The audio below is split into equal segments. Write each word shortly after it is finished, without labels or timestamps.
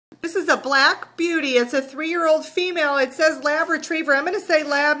This is a black beauty. It's a 3-year-old female. It says lab retriever. I'm going to say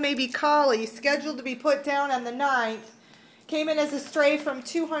lab, maybe collie. Scheduled to be put down on the 9th. Came in as a stray from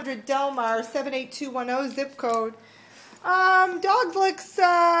 200 Delmar, 78210 zip code. Dog looks,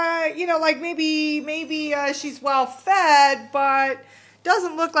 you know, like maybe she's well fed, but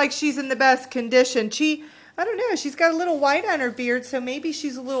doesn't look like she's in the best condition. I don't know, she's got a little white on her beard, so maybe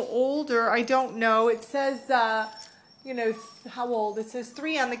she's a little older. I don't know. It says, you know, how old? It says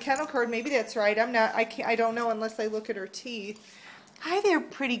 3 on the kennel card. Maybe that's right. I don't know unless I look at her teeth. Hi there,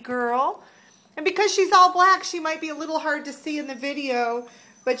 pretty girl. And because she's all black, she might be a little hard to see in the video,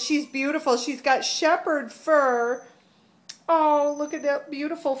 but she's beautiful. She's got shepherd fur. Oh, look at that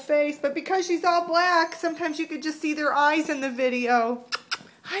beautiful face. But because she's all black, sometimes you could just see their eyes in the video.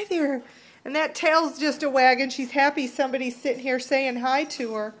 Hi there. And that tail's just a wagging. She's happy somebody's sitting here saying hi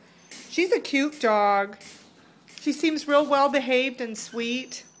to her. She's a cute dog. She seems real well behaved and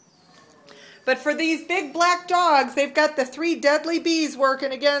sweet. But for these big black dogs, they've got the 3 deadly bees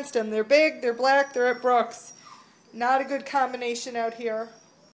working against them. They're big, they're black, they're at Brooks. Not a good combination out here.